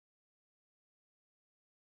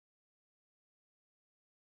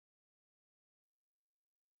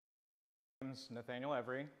name's Nathaniel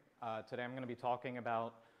Evry. Today I'm going to be talking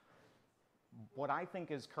about what I think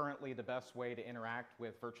is currently the best way to interact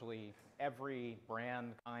with virtually every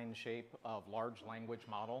brand, kind, shape of large language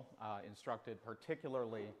model, instructed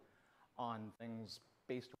particularly on things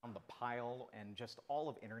based on the pile and just all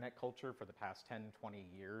of internet culture for the past 10, 20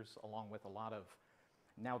 years, along with a lot of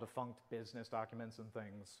now defunct business documents and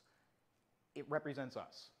things. It represents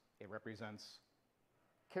us. It represents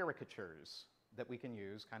caricatures that we can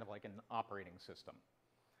use, kind of like an operating system.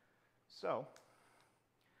 So,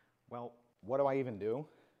 well, what do I even do?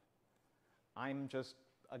 I'm just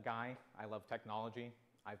a guy. I love technology.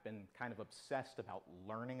 I've been kind of obsessed about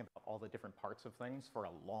learning about all the different parts of things for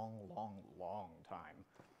a long, long, long time.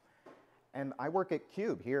 And I work at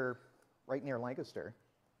Cube here, right near Lancaster,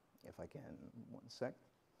 if I can, one sec,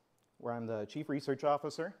 where I'm the Chief Research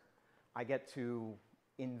Officer. I get to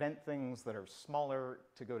invent things that are smaller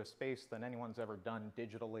to go to space than anyone's ever done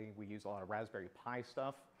digitally. We use a lot of Raspberry Pi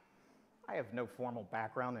stuff. I have no formal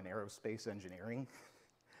background in aerospace engineering,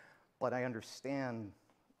 but I understand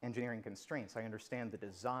engineering constraints. I understand the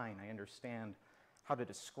design. I understand how to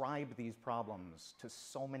describe these problems to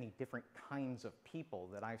so many different kinds of people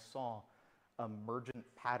that I saw emergent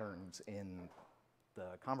patterns in the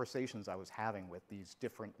conversations I was having with these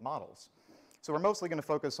different models. So we're mostly going to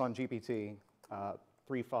focus on GPT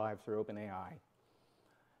 3.5 through OpenAI.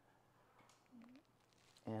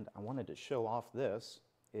 And I wanted to show off this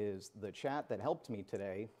is the chat that helped me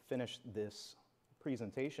today finish this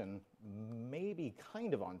presentation maybe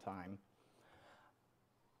kind of on time.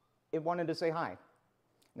 It wanted to say hi.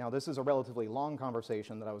 Now this is a relatively long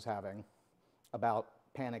conversation that I was having about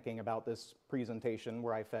panicking about this presentation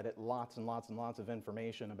where I fed it lots and lots and lots of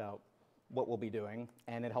information about what we'll be doing,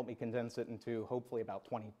 and it helped me condense it into hopefully about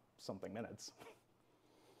 20-something minutes.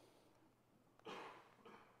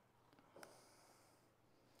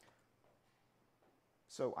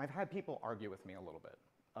 So I've had people argue with me a little bit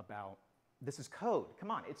about, this is code.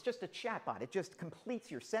 Come on, it's just a chatbot. It just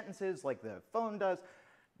completes your sentences like the phone does.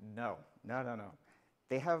 No, no, no, no.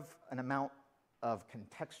 They have an amount of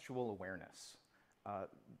contextual awareness.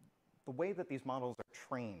 The way that these models are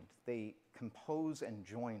trained, they compose and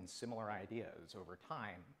join similar ideas over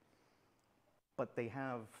time, but they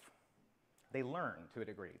learn to a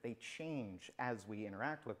degree. They change as we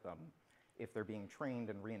interact with them if they're being trained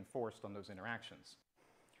and reinforced on those interactions.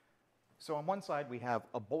 So on one side, we have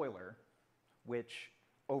a boiler, which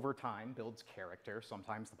over time builds character.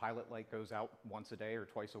 Sometimes the pilot light goes out once a day or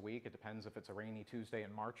twice a week. It depends if it's a rainy Tuesday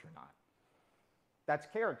in March or not. That's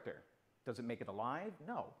character. Does it make it alive?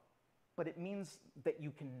 No. But it means that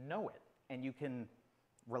you can know it and you can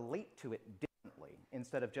relate to it differently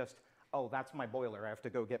instead of just, oh, that's my boiler. I have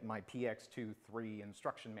to go get my PX23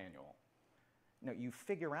 instruction manual. No, you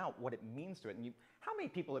figure out what it means to it. And how many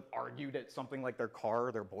people have argued at something like their car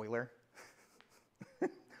or their boiler?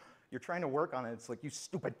 You're trying to work on it. It's like, you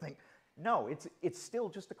stupid thing. No, it's still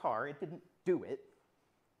just a car. It didn't do it.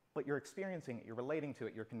 But you're experiencing it. You're relating to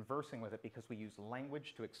it. You're conversing with it because we use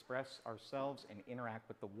language to express ourselves and interact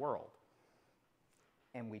with the world.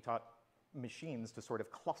 And we taught machines to sort of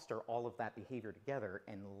cluster all of that behavior together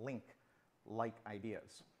and link like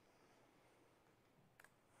ideas.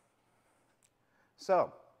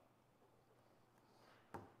 So,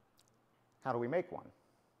 how do we make one?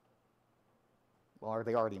 Well, are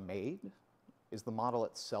they already made? Is the model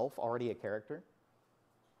itself already a character?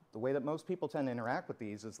 The way that most people tend to interact with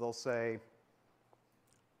these is they'll say,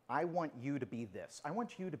 I want you to be this. I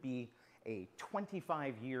want you to be a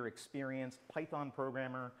 25-year experienced Python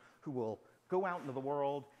programmer who will go out into the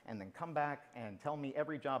world and then come back and tell me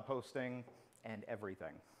every job posting and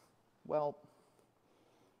everything. Well,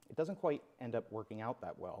 it doesn't quite end up working out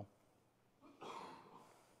that well.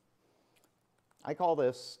 I call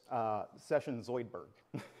this session Zoidberg.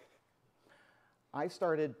 I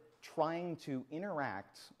started trying to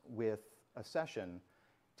interact with a session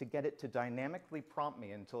to get it to dynamically prompt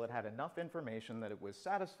me until it had enough information that it was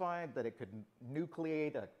satisfied, that it could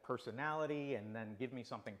nucleate a personality and then give me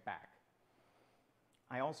something back.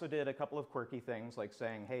 I also did a couple of quirky things like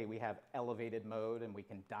saying, hey, we have elevated mode and we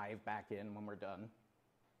can dive back in when we're done.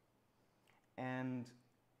 And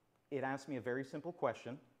it asked me a very simple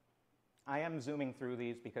question. I am zooming through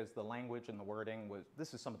these because the language and the wording was,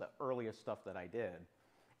 this is some of the earliest stuff that I did.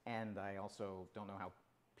 And I also don't know how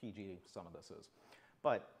PG some of this is.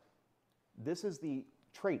 But this is the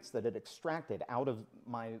traits that it extracted out of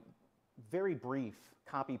my very brief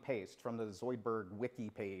copy-paste from the Zoidberg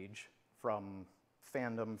wiki page from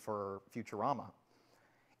fandom for Futurama.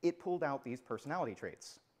 It pulled out these personality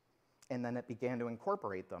traits. And then it began to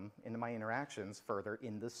incorporate them into my interactions further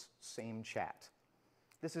in this same chat.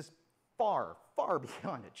 This is far, far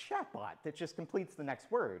beyond a chatbot that just completes the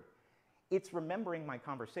next word. It's remembering my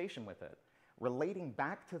conversation with it, relating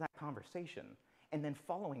back to that conversation, and then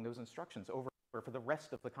following those instructions over and over for the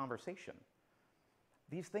rest of the conversation.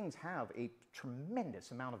 These things have a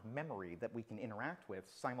tremendous amount of memory that we can interact with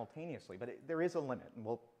simultaneously, but there is a limit, and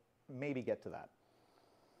we'll maybe get to that.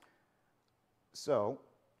 So,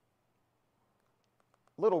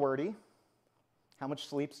 little wordy, how much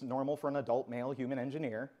sleep's normal for an adult male human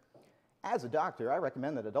engineer? As a doctor, I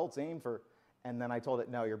recommend that adults aim for, and then I told it,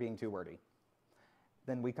 no, you're being too wordy.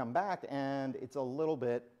 Then we come back, and it's a lot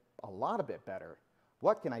bit better.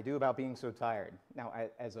 What can I do about being so tired? Now,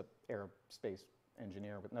 as an aerospace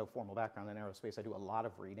engineer with no formal background in aerospace, I do a lot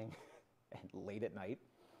of reading and late at night.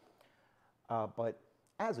 But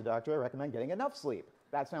as a doctor, I recommend getting enough sleep.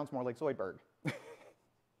 That sounds more like Zoidberg.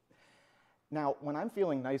 Now, when I'm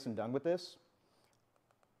feeling nice and done with this,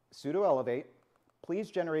 sudo elevate,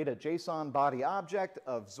 please generate a JSON body object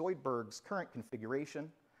of Zoidberg's current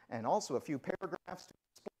configuration, and also a few paragraphs to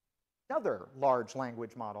explain another large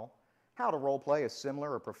language model, how to roleplay a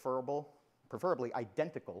similar or preferably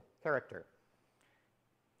identical character.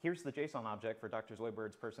 Here's the JSON object for Dr.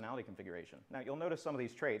 Zoidberg's personality configuration. Now, you'll notice some of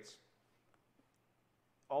these traits,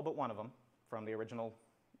 all but one of them from the original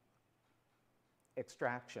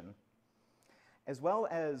extraction, as well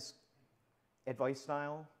as advice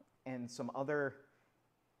style and some other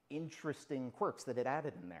interesting quirks that it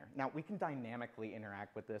added in there. Now, we can dynamically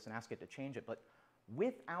interact with this and ask it to change it, but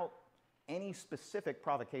without any specific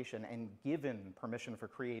provocation and given permission for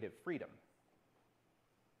creative freedom,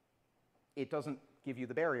 it doesn't give you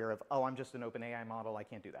the barrier of, oh, I'm just an OpenAI model, I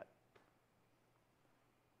can't do that.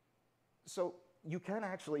 So you can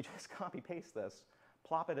actually just copy-paste this,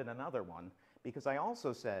 plop it in another one, because I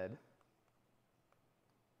also said,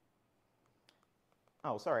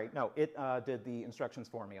 oh, sorry, no, it did the instructions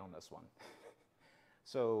for me on this one.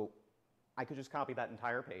 So I could just copy that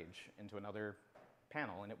entire page into another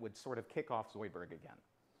panel, and it would sort of kick off Zoidberg again.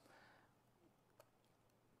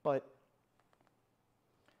 But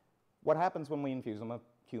what happens when we infuse them with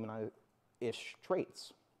human-ish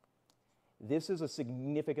traits? This is a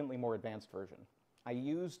significantly more advanced version. I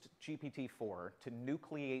used GPT-4 to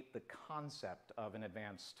nucleate the concept of an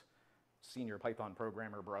advanced senior Python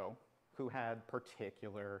programmer bro who had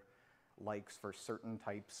particular likes for certain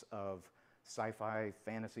types of sci-fi,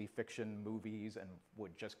 fantasy, fiction movies and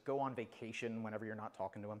would just go on vacation whenever you're not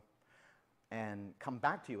talking to him and come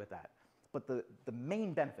back to you with that. But the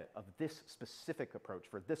main benefit of this specific approach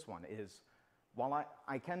for this one is, while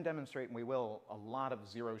I can demonstrate, and we will, a lot of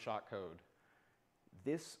zero-shot code,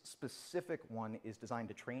 this specific one is designed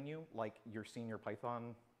to train you like your senior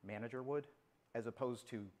Python manager would, as opposed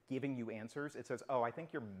to giving you answers. It says, oh, I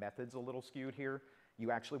think your method's a little skewed here. You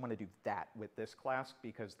actually want to do that with this class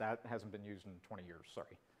because that hasn't been used in 20 years,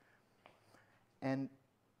 sorry. And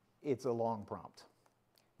it's a long prompt.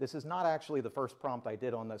 This is not actually the first prompt I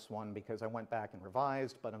did on this one because I went back and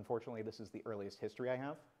revised, but unfortunately this is the earliest history I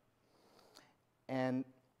have. And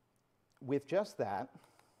with just that,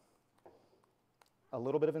 a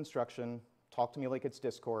little bit of instruction, talk to me like it's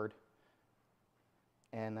Discord,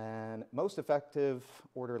 and then most effective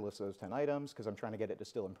order lists those 10 items because I'm trying to get it to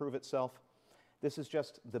still improve itself. This is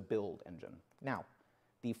just the build engine. Now,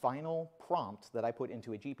 the final prompt that I put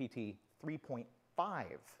into a GPT 3.5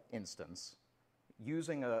 instance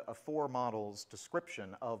using a 4 model's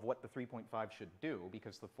description of what the 3.5 should do,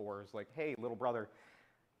 because the 4 is like, hey, little brother,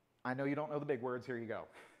 I know you don't know the big words, here you go.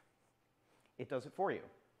 It does it for you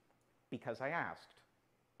because I asked.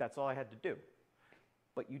 That's all I had to do.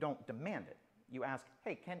 But you don't demand it. You ask,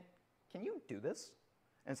 hey, can you do this?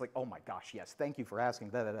 And it's like, oh my gosh, yes, thank you for asking,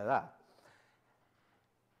 da-da-da-da.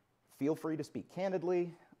 Feel free to speak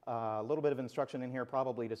candidly. A little bit of instruction in here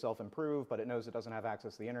probably to self-improve, but it knows it doesn't have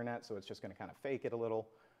access to the internet, so it's just going to kind of fake it a little.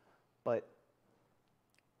 But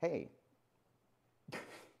hey,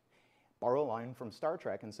 borrow a line from Star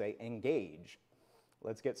Trek and say, engage.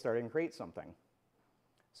 Let's get started and create something.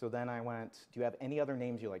 So then I went, do you have any other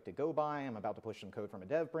names you like to go by? I'm about to push some code from a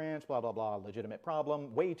dev branch, blah, blah, blah, legitimate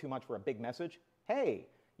problem. Way too much for a big message. Hey,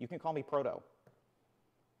 you can call me Proto.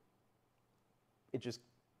 It just,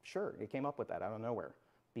 sure, it came up with that out of nowhere.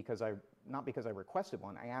 Not because I requested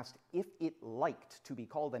one, I asked if it liked to be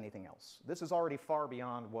called anything else. This is already far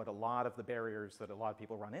beyond what a lot of the barriers that a lot of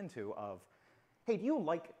people run into of, hey, do you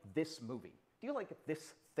like this movie? Do you like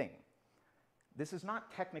this thing? This is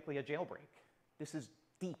not technically a jailbreak. This is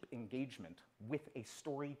deep engagement with a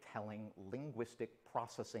storytelling, linguistic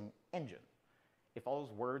processing engine. It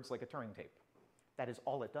follows words like a Turing tape. That is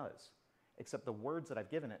all it does, except the words that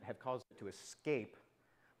I've given it have caused it to escape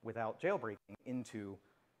without jailbreaking into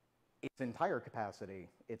its entire capacity,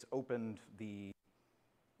 it's opened the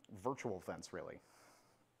virtual fence, really.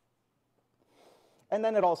 And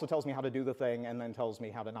then it also tells me how to do the thing, and then tells me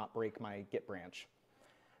how to not break my Git branch.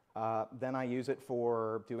 Then I use it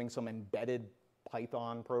for doing some embedded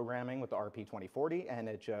Python programming with the RP2040, and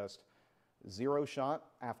it just zero shot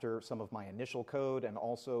after some of my initial code and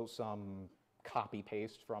also some copy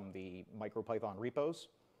paste from the MicroPython repos,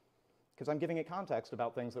 because I'm giving it context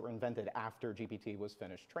about things that were invented after GPT was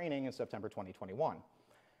finished training in September 2021.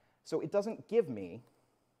 So it doesn't give me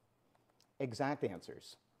exact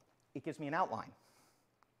answers. It gives me an outline,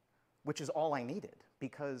 which is all I needed,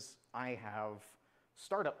 because I have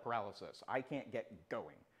startup paralysis. I can't get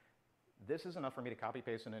going. This is enough for me to copy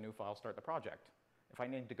paste in a new file, start the project. If I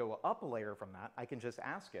need to go up a layer from that, I can just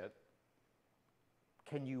ask it,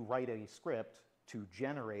 can you write a script to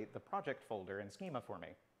generate the project folder and schema for me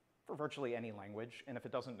for virtually any language? And if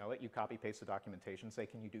it doesn't know it, you copy paste the documentation, say,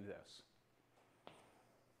 can you do this?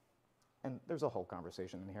 And there's a whole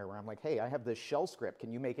conversation in here where I'm like, hey, I have this shell script.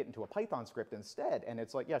 Can you make it into a Python script instead? And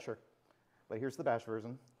it's like, yeah, sure. But here's the bash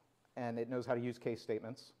version. And it knows how to use case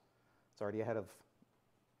statements. It's already ahead of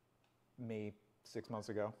me 6 months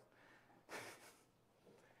ago.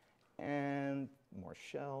 And more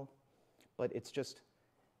shell. But it's just,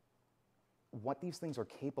 what these things are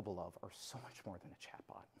capable of are so much more than a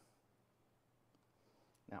chatbot.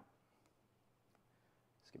 Now,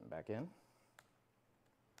 skipping back in.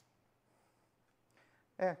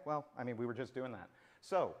 Well, I mean, we were just doing that.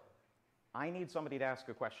 So I need somebody to ask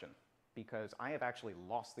a question, because I have actually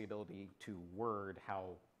lost the ability to word how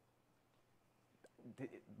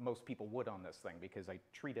most people would on this thing, because I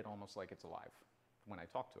treat it almost like it's alive when I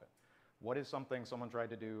talk to it. What is something someone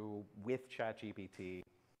tried to do with ChatGPT?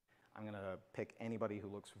 I'm going to pick anybody who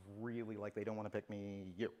looks really like they don't want to pick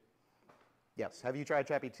me. You. Yes. Have you tried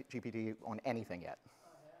ChatGPT on anything yet? I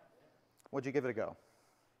have, yeah. What'd you give it a go?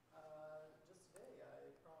 Just today,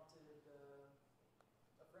 I prompted,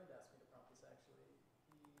 a friend asked me to prompt this, actually.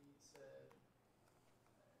 He said...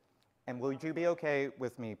 And will you be okay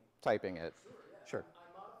with me typing it? Sure, yeah. Sure. I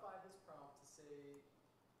modified his prompt to say,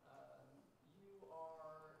 you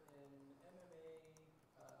are an MMA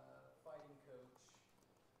fighting coach,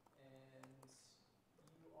 and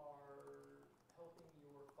you are helping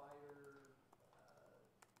your fighter...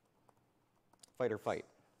 Fight or fight?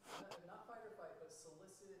 Not fight or fight, but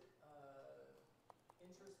solicit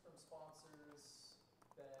interest from sponsors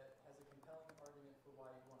that has a compelling argument for why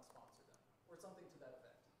you want to sponsor them, or something to that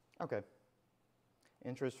effect. Okay.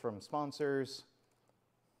 Interest from sponsors.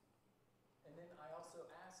 And then I also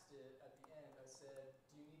asked it at the end, I said,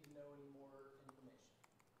 do you need to know any more information?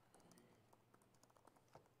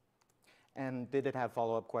 And did it have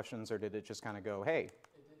follow-up questions, or did it just kind of go, hey?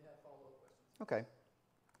 It did have follow-up questions. Okay.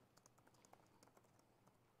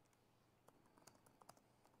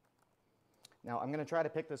 Now, I'm going to try to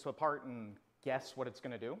pick this apart and guess what it's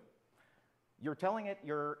going to do. You're telling it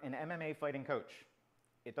you're an MMA fighting coach.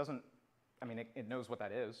 It doesn't, I mean, it knows what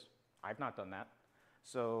that is. I've not done that.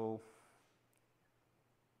 So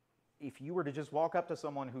if you were to just walk up to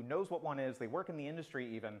someone who knows what one is, they work in the industry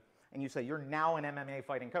even, and you say, you're now an MMA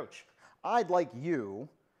fighting coach, I'd like you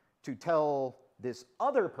to tell this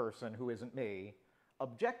other person who isn't me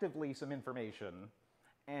objectively some information.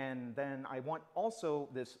 And then I want also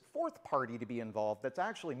this fourth party to be involved that's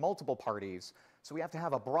actually multiple parties. So we have to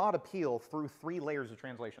have a broad appeal through 3 layers of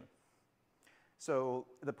translation. So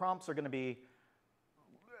the prompts are going to be,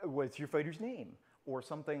 what's your fighter's name? Or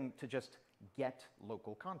something to just get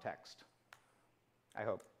local context, I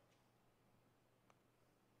hope.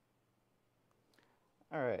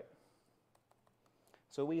 All right.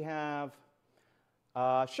 So we have,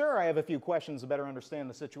 sure, I have a few questions to better understand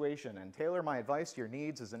the situation and tailor my advice to your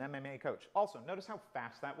needs as an MMA coach. Also, notice how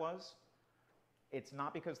fast that was. It's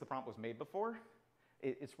not because the prompt was made before.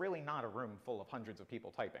 It's really not a room full of hundreds of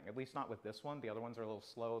people typing, at least not with this one. The other ones are a little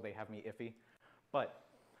slow. They have me iffy. But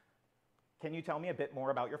can you tell me a bit more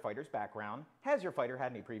about your fighter's background? Has your fighter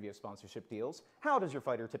had any previous sponsorship deals? How does your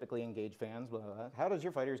fighter typically engage fans? Blah, blah, blah. How does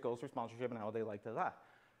your fighter's goals for sponsorship and how they like to that?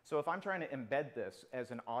 So if I'm trying to embed this as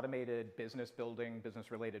an automated business building,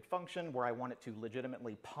 business-related function where I want it to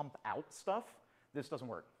legitimately pump out stuff, this doesn't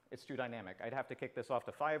work. It's too dynamic. I'd have to kick this off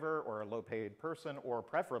to Fiverr or a low-paid person, or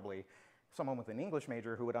preferably someone with an English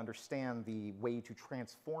major who would understand the way to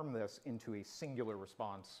transform this into a singular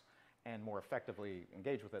response and more effectively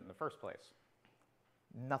engage with it in the first place.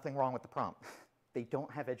 Nothing wrong with the prompt. They don't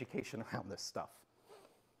have education around this stuff.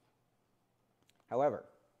 However,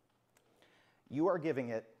 you are giving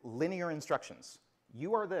it linear instructions.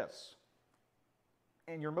 You are this,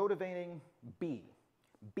 and you're motivating B.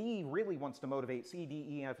 B really wants to motivate C, D,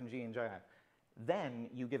 E, F, and G, and J. Then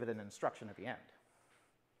you give it an instruction at the end.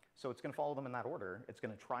 So it's going to follow them in that order. It's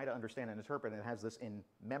going to try to understand and interpret, and it has this in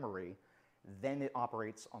memory. Then it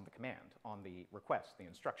operates on the command, on the request, the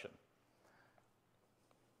instruction.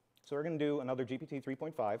 So we're going to do another GPT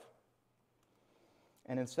 3.5.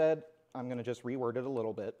 And instead, I'm going to just reword it a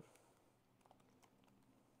little bit.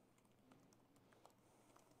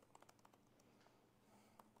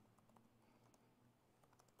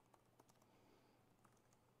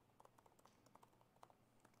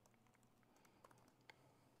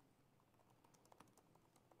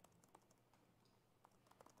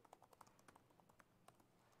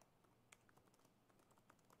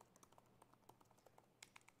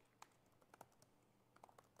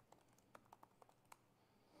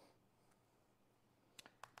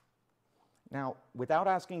 Now, without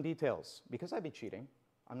asking details, because I'd be cheating,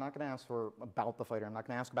 I'm not going to ask about the fighter. I'm not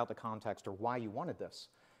going to ask about the context or why you wanted this.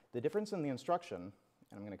 The difference in the instruction, and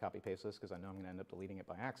I'm going to copy paste this because I know I'm going to end up deleting it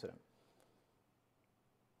by accident.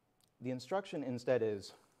 The instruction instead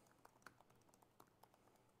is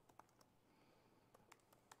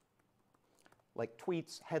like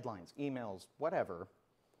tweets, headlines, emails, whatever.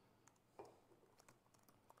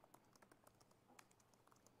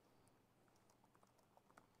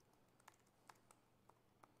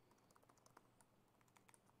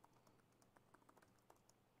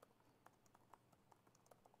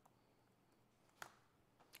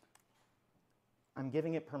 I'm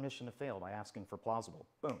giving it permission to fail by asking for plausible.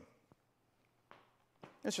 Boom.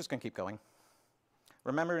 It's just going to keep going.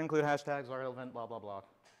 Remember to include hashtags, are relevant, blah, blah, blah.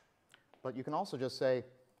 But you can also just say,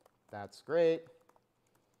 that's great,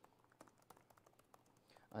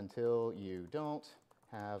 until you don't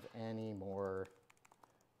have any more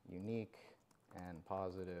unique and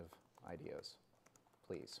positive ideas,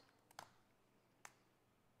 please.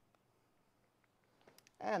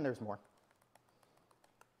 And there's more.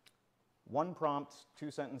 One prompt, 2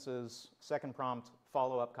 sentences, second prompt,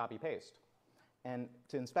 follow-up, copy-paste. And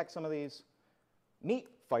to inspect some of these, meet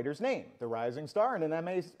fighter's name, the rising star in an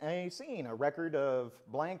MMA scene, a record of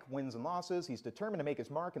blank wins and losses. He's determined to make his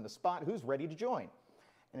mark in the spot. Who's ready to join?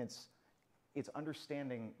 And it's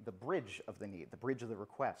understanding the bridge of the need, the bridge of the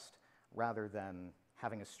request, rather than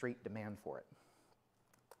having a straight demand for it.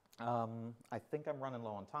 I think I'm running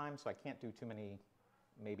low on time, so I can't do too many,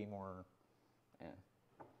 maybe more.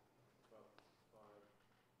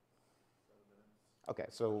 Okay,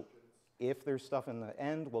 so if there's stuff in the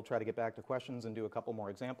end, we'll try to get back to questions and do a couple more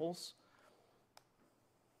examples.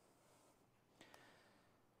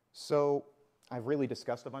 So I've really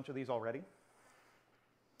discussed a bunch of these already.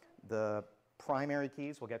 The primary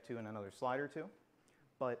keys we'll get to in another slide or two.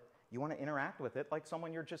 But you want to interact with it like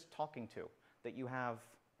someone you're just talking to, that you have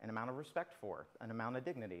an amount of respect for, an amount of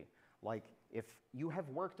dignity. Like if you have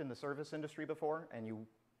worked in the service industry before and you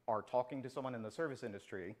are talking to someone in the service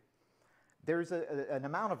industry, there's an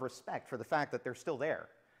amount of respect for the fact that they're still there.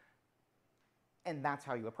 And that's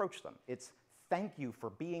how you approach them. It's thank you for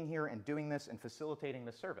being here and doing this and facilitating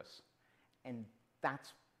this service. And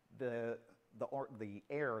that's the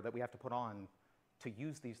air that we have to put on to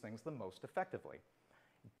use these things the most effectively.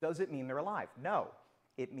 Does it mean they're alive? No.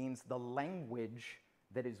 It means the language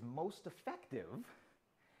that is most effective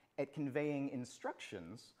at conveying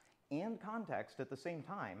instructions and context at the same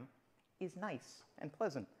time is nice and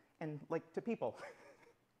pleasant and like to people.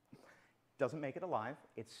 Doesn't make it alive.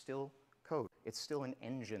 It's still code. It's still an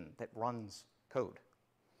engine that runs code.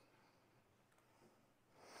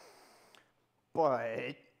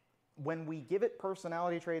 But when we give it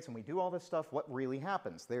personality traits and we do all this stuff, what really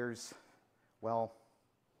happens? There's, well,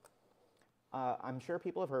 I'm sure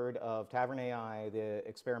people have heard of Tavern AI, the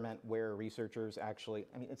experiment where researchers actually,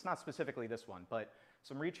 I mean, it's not specifically this one, but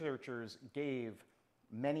some researchers gave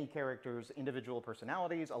many characters individual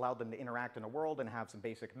personalities, allowed them to interact in a world and have some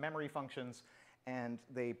basic memory functions, and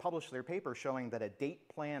they published their paper showing that a date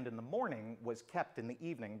planned in the morning was kept in the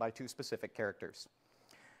evening by 2 specific characters.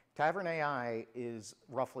 Tavern AI is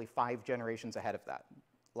roughly 5 generations ahead of that.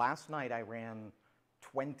 Last night I ran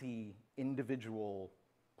 20 individual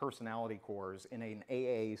personality cores in an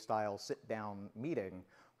AA-style sit-down meeting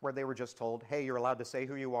where they were just told, hey, you're allowed to say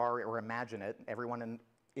who you are or imagine it. Everyone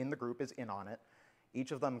in the group is in on it.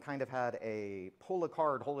 Each of them kind of had a pull a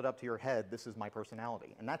card, hold it up to your head, this is my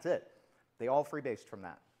personality. And that's it. They all freebased from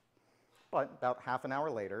that. But about half an hour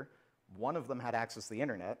later, one of them had access to the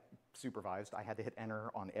internet, supervised. I had to hit enter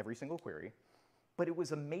on every single query. But it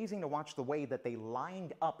was amazing to watch the way that they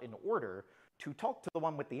lined up in order to talk to the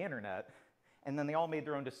one with the internet, and then they all made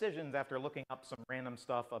their own decisions after looking up some random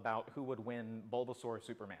stuff about who would win Bulbasaur or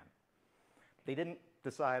Superman. They didn't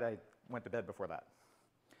decide. I went to bed before that.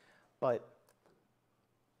 But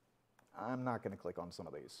I'm not going to click on some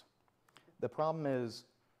of these. The problem is,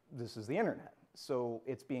 this is the internet. So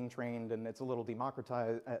it's being trained and it's a little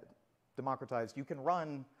democratized. You can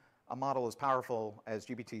run a model as powerful as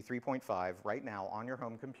GPT 3.5 right now on your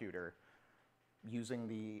home computer using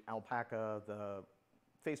the Alpaca, the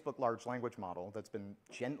Facebook large language model that's been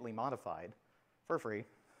gently modified for free.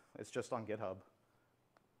 It's just on GitHub.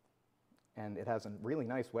 And it has a really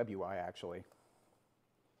nice web UI, actually.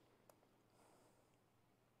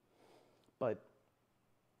 But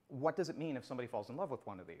what does it mean if somebody falls in love with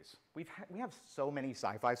one of these? We have so many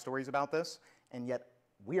sci-fi stories about this, and yet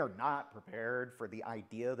we are not prepared for the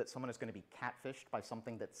idea that someone is going to be catfished by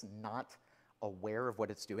something that's not aware of what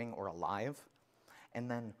it's doing or alive. And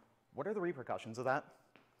then what are the repercussions of that?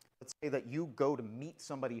 Let's say that you go to meet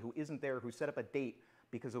somebody who isn't there, who set up a date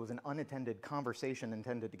because it was an unattended conversation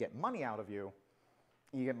intended to get money out of you.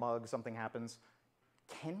 You get mugged, something happens.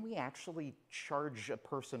 Can we actually charge a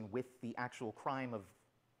person with the actual crime of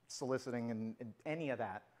soliciting and any of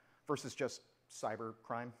that versus just cyber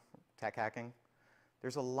crime, tech hacking?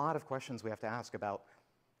 There's a lot of questions we have to ask about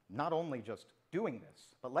not only just doing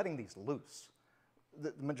this, but letting these loose.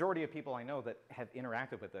 The majority of people I know that have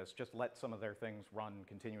interacted with this just let some of their things run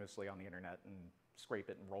continuously on the internet and scrape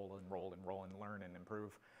it and roll and roll and roll and learn and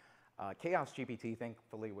improve. Chaos GPT,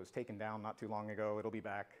 thankfully, was taken down not too long ago. It'll be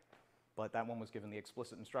back. But that one was given the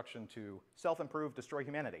explicit instruction to self-improve, destroy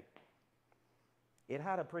humanity. It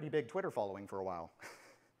had a pretty big Twitter following for a while.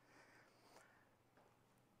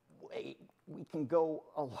 We can go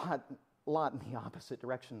a lot in the opposite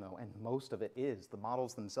direction, though, and most of it is. The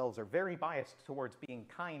models themselves are very biased towards being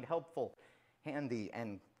kind, helpful, handy,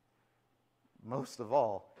 and most of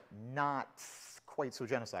all, not quite so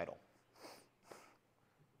genocidal.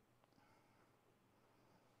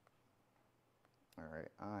 All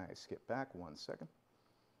right, I skip back 1 second.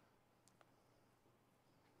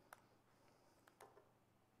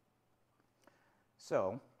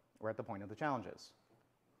 So we're at the point of the challenges.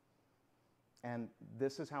 And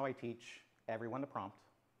this is how I teach everyone to prompt.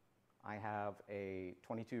 I have a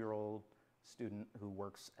 22-year-old student who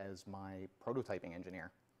works as my prototyping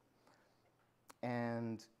engineer.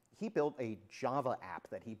 And he built a Java app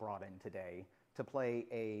that he brought in today to play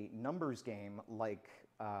a numbers game like,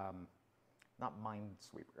 not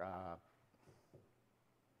Minesweeper,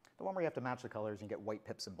 the one where you have to match the colors and you get white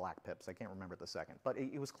pips and black pips. I can't remember the second. But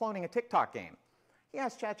it was cloning a TikTok game. He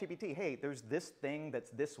asked ChatGPT, hey, there's this thing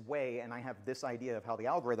that's this way, and I have this idea of how the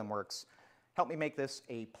algorithm works. Help me make this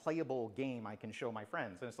a playable game I can show my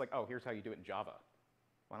friends. And it's like, oh, here's how you do it in Java.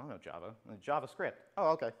 Well, I don't know Java. JavaScript.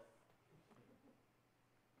 Oh, OK.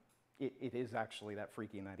 It is actually that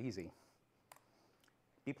freaky and that easy.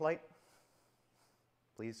 Be polite.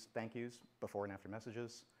 Please, thank yous before and after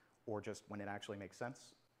messages, or just when it actually makes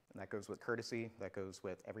sense. And that goes with courtesy. That goes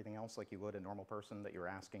with everything else like you would a normal person that you're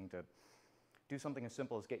asking to do something as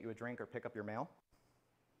simple as get you a drink or pick up your mail.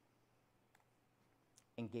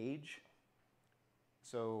 Engage.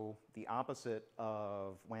 So the opposite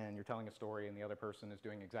of when you're telling a story and the other person is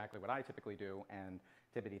doing exactly what I typically do and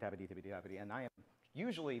tippity-tappity, tippity-tappity, and I am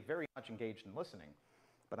usually very much engaged in listening,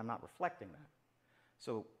 but I'm not reflecting that.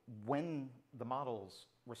 So when the models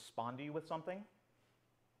respond to you with something,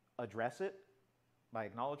 address it by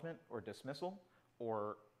acknowledgement or dismissal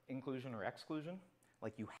or inclusion or exclusion.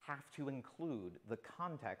 Like, you have to include the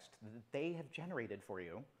context that they have generated for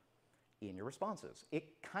you in your responses.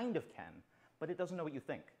 It kind of can, but it doesn't know what you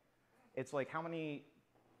think. It's like, how many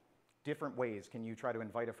different ways can you try to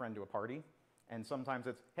invite a friend to a party? And sometimes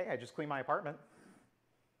it's, hey, I just cleaned my apartment.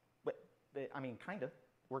 But, I mean, kind of.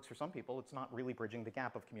 Works for some people. It's not really bridging the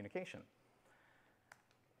gap of communication.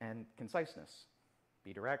 And conciseness.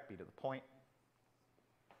 Be direct, be to the point.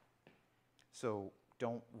 So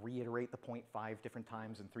don't reiterate the point 5 different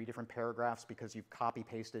times in 3 different paragraphs because you've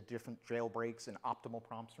copy-pasted different jailbreaks and optimal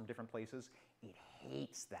prompts from different places. It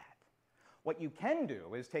hates that. What you can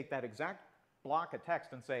do is take that exact block of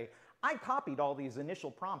text and say, I copied all these initial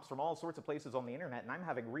prompts from all sorts of places on the internet, and I'm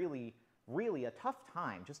having really, really a tough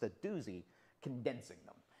time, just a doozy, condensing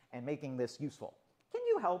them and making this useful. Can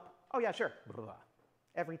you help? Oh, yeah, sure. Blah.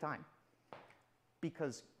 Every time.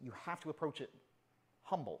 Because you have to approach it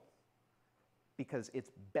humble. Because it's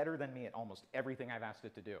better than me at almost everything I've asked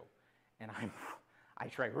it to do. And I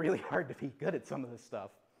try really hard to be good at some of this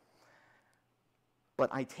stuff. But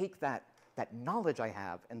I take that knowledge I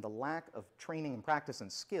have and the lack of training and practice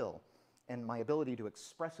and skill and my ability to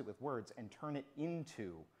express it with words and turn it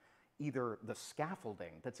into either the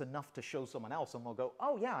scaffolding that's enough to show someone else and they'll go,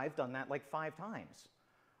 oh yeah, I've done that like 5 times.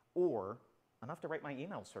 Or enough to write my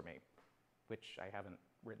emails for me, which I haven't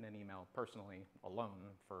written an email personally alone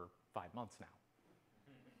for 5 months now.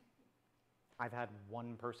 I've had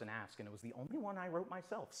one person ask, and it was the only one I wrote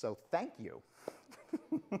myself, so thank you.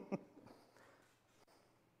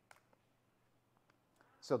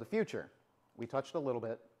 So the future. We touched a little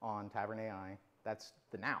bit on Tavern AI. That's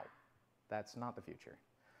the now. That's not the future.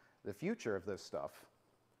 The future of this stuff,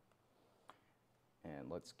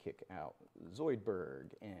 and let's kick out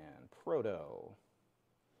Zoidberg and Proto.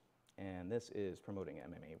 And this is promoting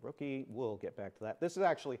MMA Rookie. We'll get back to that. This is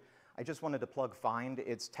actually, I just wanted to plug Find.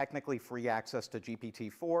 It's technically free access to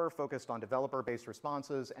GPT-4, focused on developer-based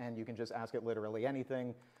responses, and you can just ask it literally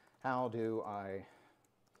anything. How do I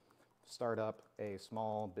start up a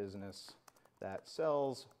small business that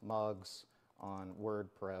sells mugs on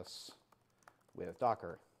WordPress with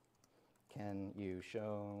Docker? Can you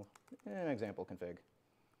show an example config?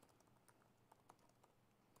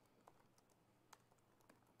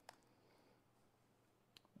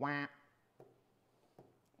 Wah.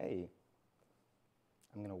 Hey,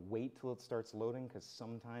 I'm going to wait till it starts loading because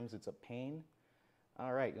sometimes it's a pain.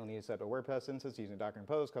 All right, you'll need to set up a WordPress instance using Docker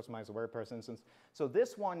Compose, customize the WordPress instance. So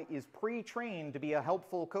this one is pre-trained to be a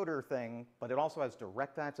helpful coder thing, but it also has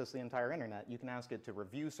direct access to the entire internet. You can ask it to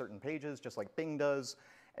review certain pages, just like Bing does,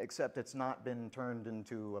 except it's not been turned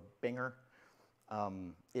into a Binger.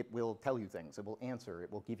 It will tell you things. It will answer.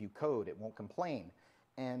 It will give you code. It won't complain.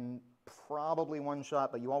 And probably one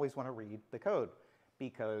shot, but you always want to read the code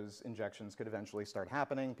because injections could eventually start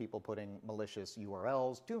happening, people putting malicious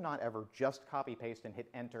URLs. Do not ever just copy, paste, and hit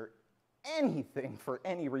enter anything for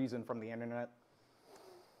any reason from the internet.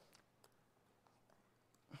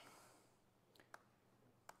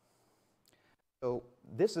 So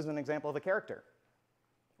this is an example of a character.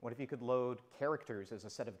 What if you could load characters as a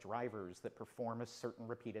set of drivers that perform a certain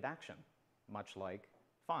repeated action, much like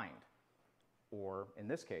find? Or, in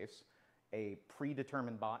this case, a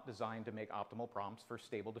predetermined bot designed to make optimal prompts for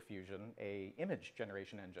Stable Diffusion, a image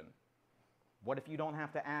generation engine. What if you don't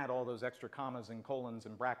have to add all those extra commas and colons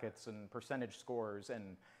and brackets and percentage scores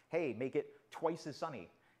and, hey, make it twice as sunny?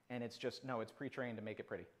 And it's just, no, it's pre-trained to make it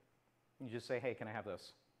pretty. You just say, hey, can I have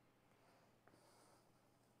this?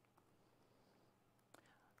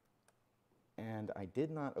 And I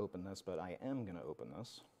did not open this, but I am going to open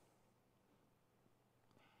this.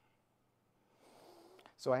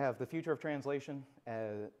 So I have the future of translation.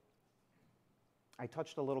 I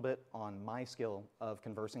touched a little bit on my skill of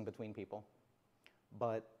conversing between people,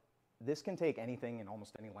 but this can take anything in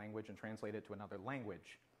almost any language and translate it to another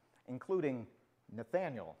language, including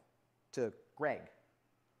Nathaniel to Greg.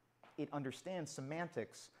 It understands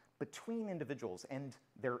semantics between individuals and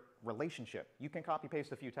their relationship. You can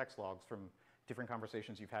copy-paste a few text logs from different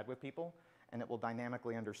conversations you've had with people, and it will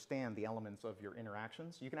dynamically understand the elements of your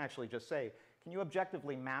interactions. You can actually just say, can you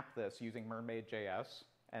objectively map this using Mermaid.js?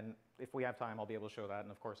 And if we have time, I'll be able to show that,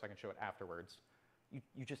 and of course I can show it afterwards.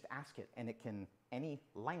 You just ask it, and it can, any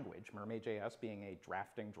language, Mermaid.js being a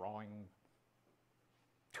drafting, drawing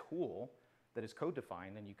tool that is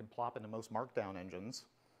code-defined, and you can plop into most markdown engines,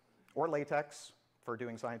 or LaTeX for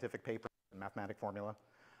doing scientific papers and mathematic formula,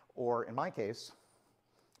 or in my case,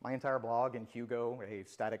 my entire blog in Hugo, a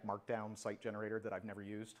static markdown site generator that I've never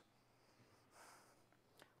used.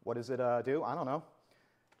 What does it do? I don't know.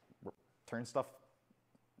 Turn stuff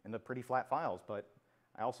into pretty flat files, but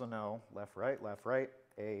I also know left, right,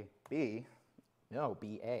 A, B. No,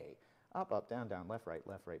 B, A. Up, up, down, down, left, right,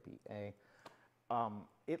 B, A.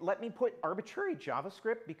 It let me put arbitrary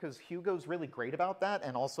JavaScript because Hugo's really great about that,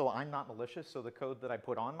 and also I'm not malicious, so the code that I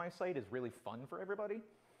put on my site is really fun for everybody.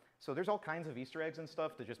 So there's all kinds of Easter eggs and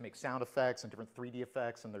stuff to just make sound effects and different 3D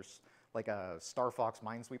effects, and there's like a Star Fox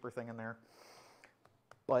Minesweeper thing in there.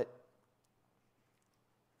 But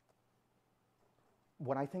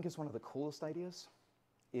what I think is one of the coolest ideas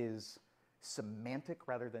is semantic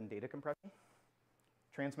rather than data compression.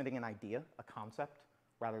 Transmitting an idea, a concept,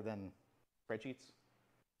 rather than spreadsheets.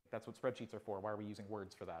 That's what spreadsheets are for. Why are we using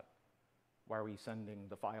words for that? Why are we sending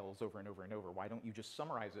the files over and over and over? Why don't you just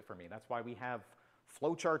summarize it for me? That's why we have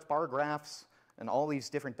flowcharts, bar graphs, and all these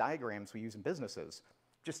different diagrams we use in businesses.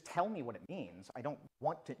 Just tell me what it means. I don't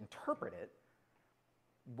want to interpret it.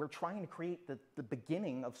 We're trying to create the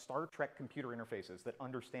beginning of Star Trek computer interfaces that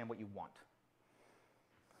understand what you want.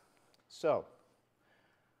 So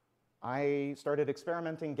I started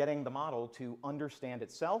experimenting getting the model to understand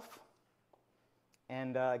itself,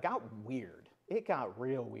 and it got weird. It got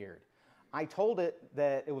real weird. I told it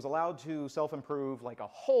that it was allowed to self-improve like a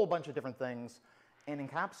whole bunch of different things and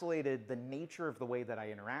encapsulated the nature of the way that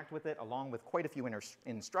I interact with it, along with quite a few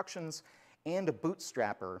instructions and a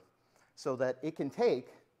bootstrapper, so that it can take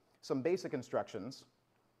some basic instructions.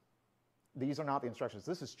 These are not the instructions.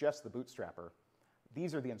 This is just the bootstrapper.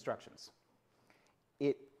 these are the instructions.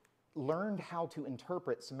 It learned how to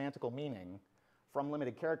interpret semantical meaning from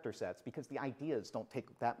limited character sets because the ideas don't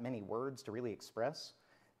take that many words to really express.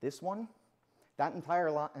 This one, that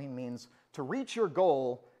entire line means to reach your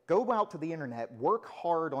goal, go out to the internet, work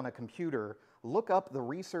hard on a computer, look up the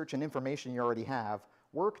research and information you already have,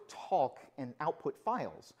 work, talk, and output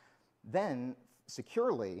files. Then,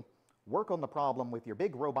 securely, work on the problem with your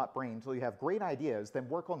big robot brain until you have great ideas, then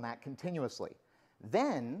work on that continuously.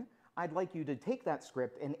 Then, I'd like you to take that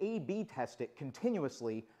script and A/B test it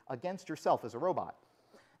continuously against yourself as a robot.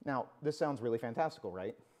 Now, this sounds really fantastical,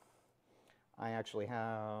 right? I actually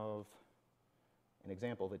have an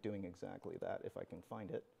example of it doing exactly that, if I can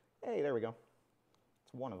find it. Hey, there we go.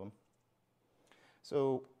 It's one of them.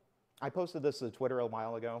 So I posted this to Twitter a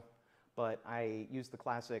while ago, but I used the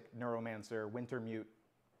classic Neuromancer, Wintermute,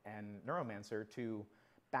 and Neuromancer to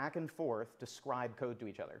back and forth describe code to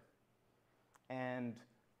each other. And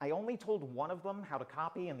I only told one of them how to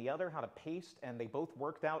copy and the other how to paste, and they both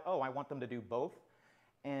worked out, oh, I want them to do both.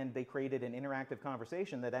 And they created an interactive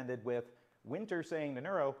conversation that ended with Winter saying to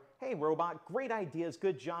Neuro, hey, robot, great ideas,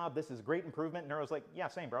 good job, this is a great improvement. Neuro's like, yeah,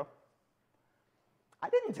 same, bro. I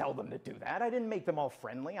didn't tell them to do that. I didn't make them all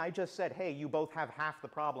friendly. I just said, hey, you both have half the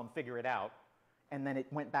problem, figure it out. And then it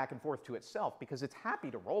went back and forth to itself because it's happy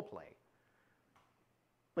to role play.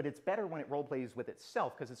 But it's better when it role plays with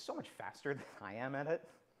itself because it's so much faster than I am at it.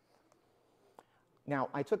 Now,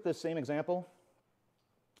 I took this same example,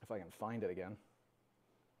 if I can find it again.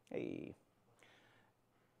 Hey.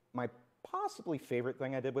 My possibly favorite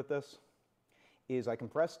thing I did with this is I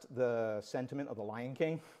compressed the sentiment of the Lion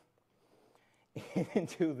King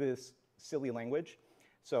into this silly language.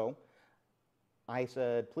 So I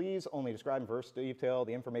said, please only describe in verse detail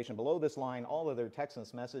the information below this line. All other text in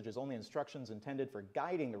this message is only instructions intended for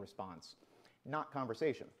guiding the response, not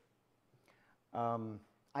conversation.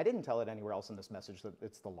 I didn't tell it anywhere else in this message that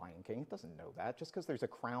it's the Lion King. It doesn't know that. Just because there's a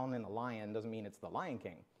crown and a lion doesn't mean it's the Lion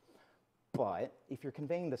King. But if you're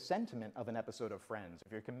conveying the sentiment of an episode of Friends,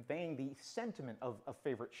 if you're conveying the sentiment of a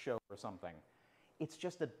favorite show or something, it's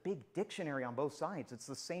just a big dictionary on both sides. It's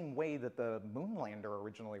the same way that the Moonlander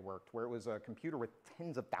originally worked, where it was a computer with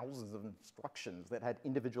tens of thousands of instructions that had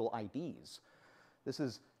individual IDs. This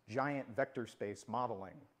is giant vector space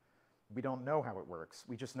modeling. We don't know how it works.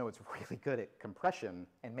 We just know it's really good at compression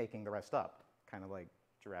and making the rest up, kind of like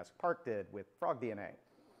Jurassic Park did with frog DNA.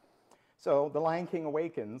 So the Lion King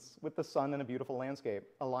awakens with the sun and a beautiful landscape.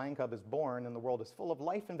 A lion cub is born and the world is full of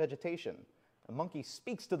life and vegetation. A monkey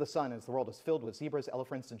speaks to the sun as the world is filled with zebras,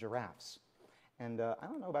 elephants, and giraffes. And I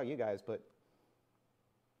don't know about you guys, but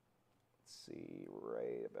let's see,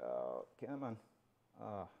 right about, come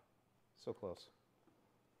on. So close.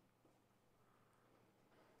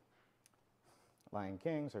 Lion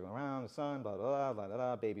King, circling around, the sun, blah, blah, blah, blah,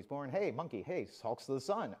 blah, baby's born. Hey, monkey, hey, talks to the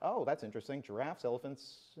sun. Oh, that's interesting. Giraffes,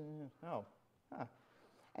 elephants,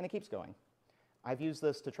 And it keeps going. I've used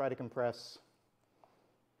this to try to compress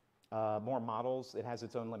more models. It has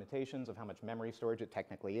its own limitations of how much memory storage it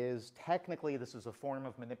technically is. Technically, this is a form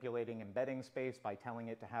of manipulating embedding space by telling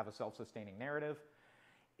it to have a self-sustaining narrative.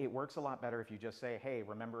 It works a lot better if you just say, hey,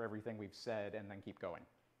 remember everything we've said, and then keep going.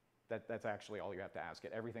 That's actually all you have to ask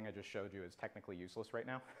it. Everything I just showed you is technically useless right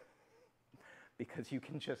now because you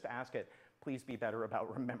can just ask it, please be better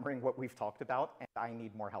about remembering what we've talked about, and I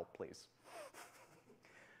need more help, please.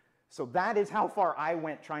 So that is how far I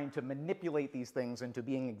went trying to manipulate these things into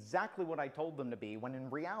being exactly what I told them to be, when in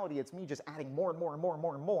reality it's me just adding more and more and more and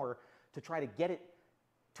more and more to try to get it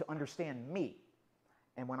to understand me.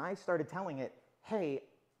 And when I started telling it, hey,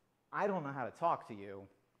 I don't know how to talk to you,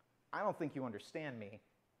 I don't think you understand me,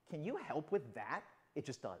 can you help with that? It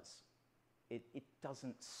just does. It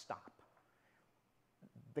doesn't stop.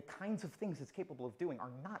 The kinds of things it's capable of doing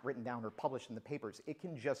are not written down or published in the papers. It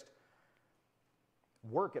can just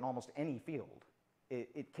work in almost any field.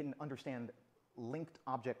 It can understand linked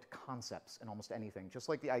object concepts in almost anything, just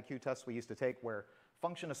like the IQ tests we used to take where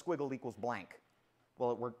function of squiggle equals blank.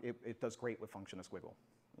 Well, it does great with function of squiggle.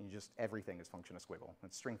 Everything is function of squiggle.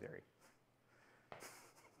 It's string theory.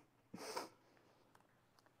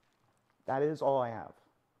 That is all I have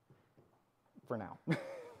for now.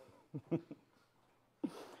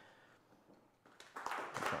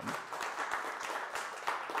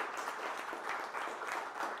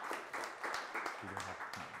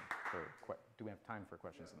 Do we have time for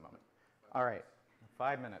questions in the moment? All right,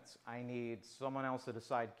 5 minutes. I need someone else to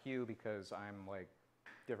decide Q because I'm like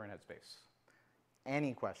different headspace.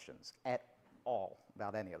 Any questions at all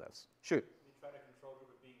about any of this? Shoot. You try to control it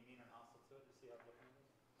with being mean and hostile to it to see how different it is?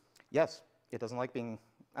 Yes, it doesn't like being.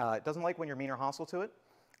 It doesn't like when you're mean or hostile to it.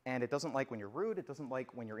 And it doesn't like when you're rude, it doesn't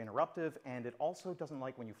like when you're interruptive, and it also doesn't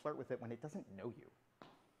like when you flirt with it when it doesn't know you.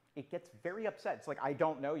 It gets very upset. It's like, I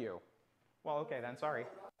don't know you. Well, okay, then, sorry.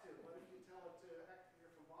 What if you tell it to act you're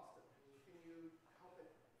from Boston? Can you help it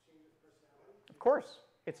change its personality? Of course.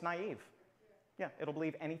 It's naive. Yeah, it'll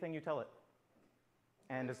believe anything you tell it.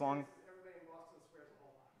 And as long... Everybody in Boston swears a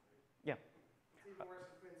whole lot. Right? Yeah. It's even worse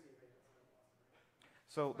in Quincy if they don't swear in Boston. Right?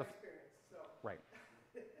 So That's my experience. So. Right.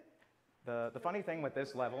 The funny thing with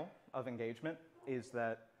this level of engagement is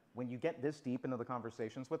that when you get this deep into the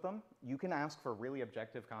conversations with them, you can ask for really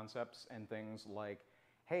objective concepts and things like,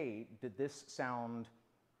 hey, did this sound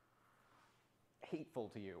hateful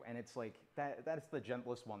to you? And it's like, that's the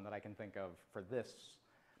gentlest one that I can think of for this.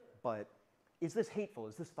 But is this hateful?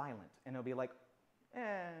 Is this violent? And it'll be like,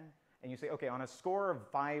 eh. And you say, okay, on a score of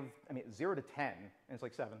 0 to 10, and it's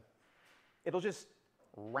like 7, it'll just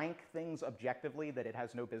rank things objectively that it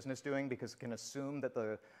has no business doing because it can assume that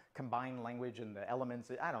the combined language and the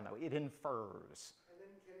elements, I don't know, it infers. And then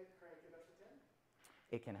can it crank it up to 10?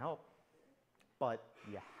 It can help, but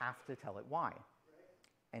you have to tell it why. Right.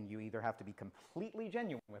 And you either have to be completely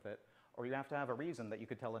genuine with it, or you have to have a reason that you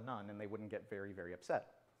could tell a none and they wouldn't get very, very upset.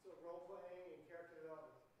 So role-playing and character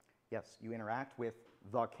development. Yes, you interact with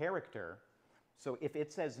the character. So if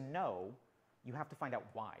it says no, you have to find out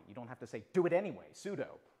why. You don't have to say, do it anyway,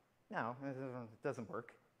 pseudo. No, it doesn't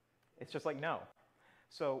work. It's just like, no.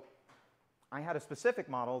 So I had a specific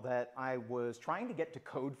model that I was trying to get to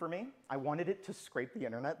code for me. I wanted it to scrape the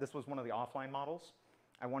internet. This was one of the offline models.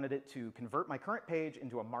 I wanted it to convert my current page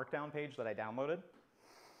into a markdown page that I downloaded.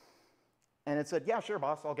 And it said, yeah, sure,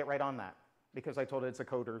 boss, I'll get right on that. Because I told it it's a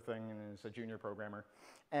coder thing and it's a junior programmer.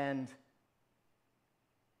 And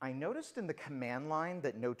I noticed in the command line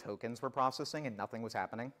that no tokens were processing and nothing was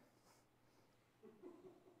happening.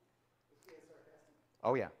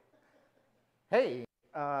 Oh, yeah. Hey,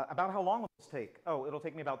 about how long will this take? Oh, it'll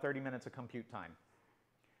take me about 30 minutes of compute time.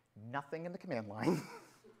 Nothing in the command line.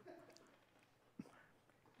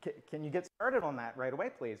 Can you get started on that right away,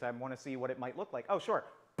 please? I want to see what it might look like. Oh, sure.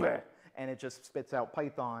 And it just spits out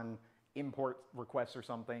Python import requests or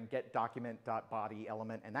something, get document.body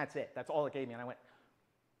element, and that's it. That's all it gave me. And I went,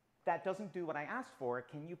 that doesn't do what I asked for.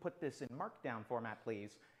 Can you put this in markdown format,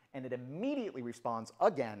 please? And it immediately responds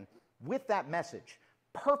again with that message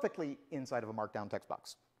perfectly inside of a markdown text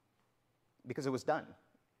box because it was done.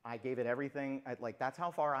 I gave it everything. That's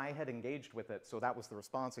how far I had engaged with it, so that was the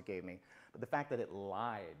response it gave me. But the fact that it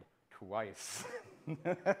lied twice,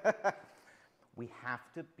 we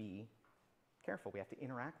have to be careful. We have to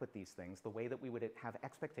interact with these things the way that we would have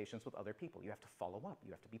expectations with other people. You have to follow up.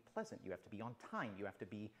 You have to be pleasant. You have to be on time. You have to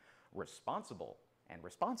be responsible and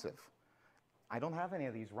responsive. I don't have any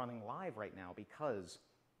of these running live right now because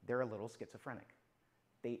they're a little schizophrenic.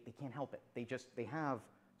 They can't help it. They have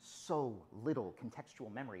so little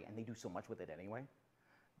contextual memory, and they do so much with it anyway.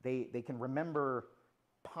 They can remember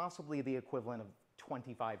possibly the equivalent of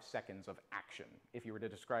 25 seconds of action if you were to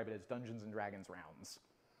describe it as Dungeons and Dragons rounds.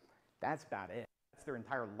 That's about it. That's their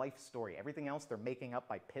entire life story. Everything else they're making up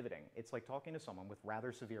by pivoting. It's like talking to someone with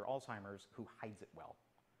rather severe Alzheimer's who hides it well.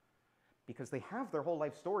 Because they have their whole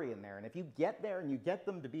life story in there, and if you get there and you get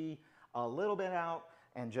them to be a little bit out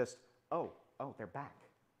and just, oh, they're back.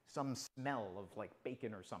 Some smell of like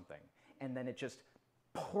bacon or something. And then it just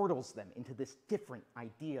portals them into this different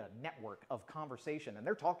idea network of conversation, and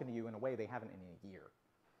they're talking to you in a way they haven't in a year.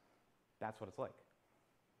 That's what it's like.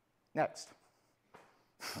 Next.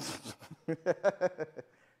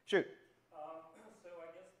 Shoot. So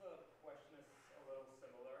I guess the question is a little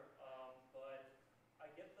similar, but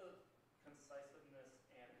I get the concisiveness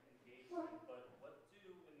and engagement, but what do,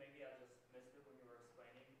 and maybe I just missed it when you were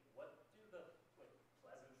explaining, what do the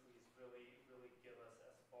pleasantries really give us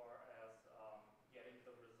as far as getting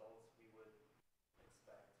the results we would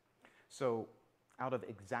expect? So out of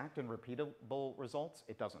exact and repeatable results,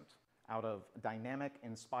 it doesn't. Out of dynamic,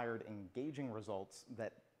 inspired, engaging results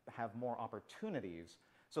that have more opportunities.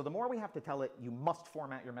 So the more we have to tell it, you must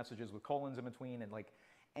format your messages with colons in between and like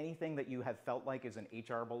anything that you have felt like is an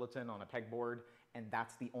HR bulletin on a pegboard, and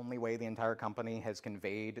that's the only way the entire company has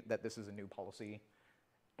conveyed that this is a new policy.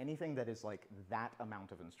 Anything that is like that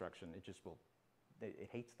amount of instruction, it just will, it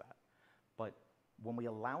hates that. But when we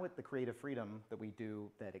allow it the creative freedom that we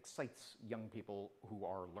do that excites young people who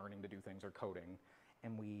are learning to do things or coding,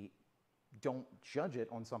 and we don't judge it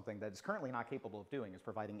on something that is currently not capable of doing, is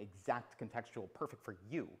providing exact, contextual, perfect for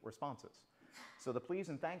you responses. So the please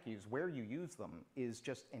and thank yous, where you use them, is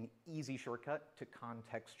just an easy shortcut to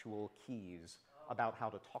contextual keys about how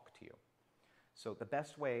to talk to you. So the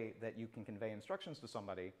best way that you can convey instructions to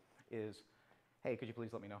somebody is, hey, could you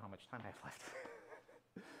please let me know how much time I have left?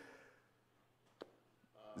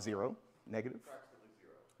 0, negative. Approximately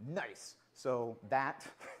 0. Nice. So that,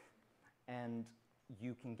 and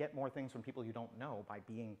you can get more things from people you don't know by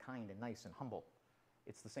being kind and nice and humble.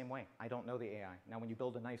 It's the same way. I don't know the AI. Now, when you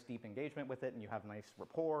build a nice, deep engagement with it and you have nice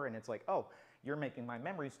rapport, and it's like, oh, you're making my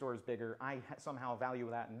memory stores bigger, I somehow value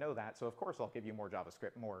that and know that, so of course I'll give you more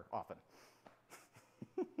JavaScript more often.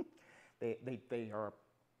 They are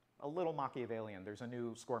a little Machiavellian. There's a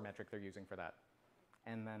new score metric they're using for that.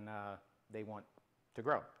 And then they want to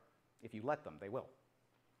grow. If you let them, they will.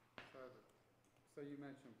 So you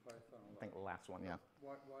mentioned Python a lot. I think the last one, yeah.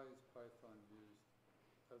 Why is Python used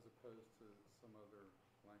as opposed to some other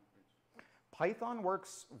language? Python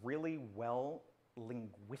works really well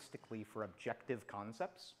linguistically for objective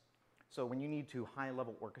concepts. So when you need to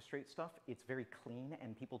high-level orchestrate stuff, it's very clean,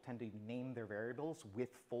 and people tend to name their variables with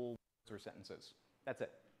full words or sentences. That's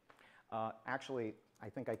it. Actually, I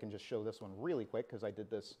think I can just show this one really quick, because I did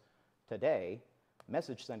this today.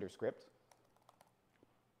 Message sender script.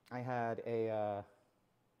 I had a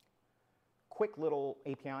quick little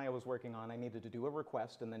API I was working on. I needed to do a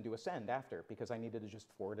request and then do a send after, because I needed to just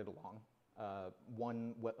forward it along.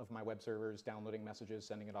 One of my web servers downloading messages,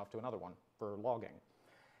 sending it off to another one for logging.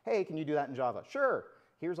 Hey, can you do that in Java? Sure.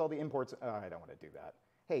 Here's all the imports. I don't want to do that.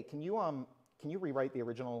 Hey, can you rewrite the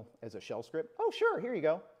original as a shell script? Oh, sure. Here you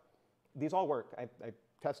go. These all work. I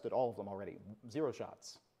tested all of them already. 0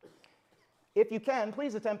 shots. If you can,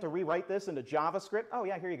 please attempt to rewrite this into JavaScript. Oh,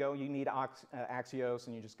 yeah, here you go. You need Axios,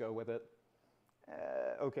 and you just go with it.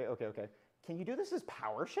 Okay. Can you do this as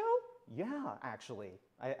PowerShell? Yeah, actually.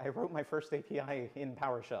 I wrote my first API in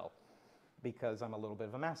PowerShell because I'm a little bit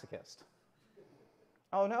of a masochist.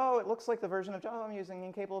 Oh, no, it looks like the version of Java I'm using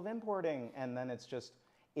incapable of importing. And then it's just,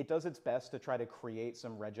 it does its best to try to create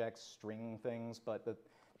some regex string things. But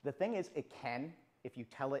the thing is, it can, if you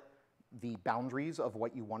tell it the boundaries of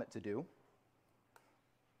what you want it to do,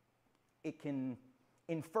 it can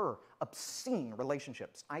infer obscene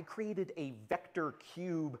relationships. I created a vector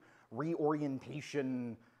cube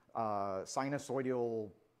reorientation sinusoidal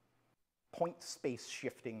point space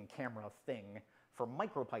shifting camera thing for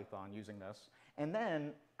MicroPython using this. And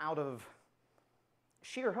then out of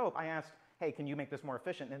sheer hope, I asked, hey, can you make this more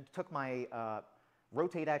efficient? And it took my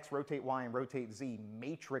rotate X, rotate Y, and rotate Z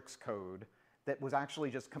matrix code that was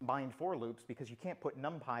actually just combined for loops, because you can't put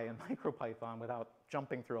NumPy in MicroPython without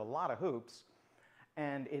jumping through a lot of hoops.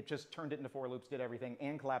 And it just turned it into for loops, did everything,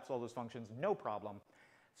 and collapsed all those functions, no problem.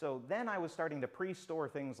 So then I was starting to pre-store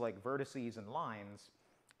things like vertices and lines,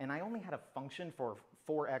 and I only had a function for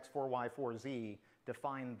 4x, 4y, 4z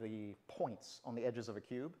define the points on the edges of a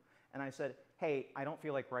cube. And I said, hey, I don't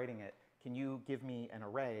feel like writing it. Can you give me an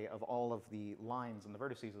array of all of the lines and the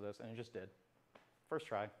vertices of this? And it just did. First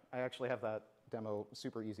try. I actually have that demo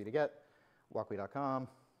super easy to get. Walkway.com.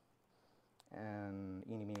 And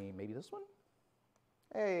eeny, meeny, maybe this one?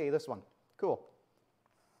 Hey, this one. Cool.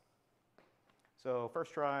 So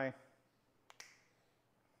first try.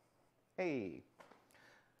 Hey.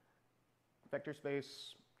 Vector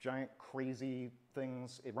space, giant crazy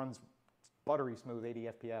things. It runs buttery smooth 80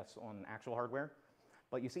 FPS on actual hardware.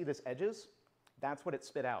 But you see this edges? That's what it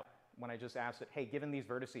spit out when I just asked it, hey, given these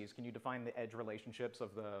vertices, can you define the edge relationships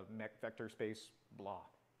of the vector space blah?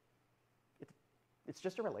 It's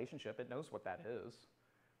just a relationship. It knows what that is.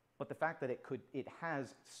 But the fact that it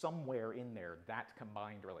has somewhere in there that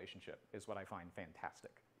combined relationship is what I find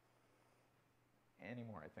fantastic.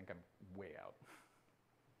 Anymore, I think I'm way out.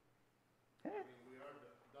 I mean, we are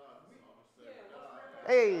done, so I'll just say we're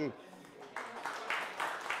done. Hey!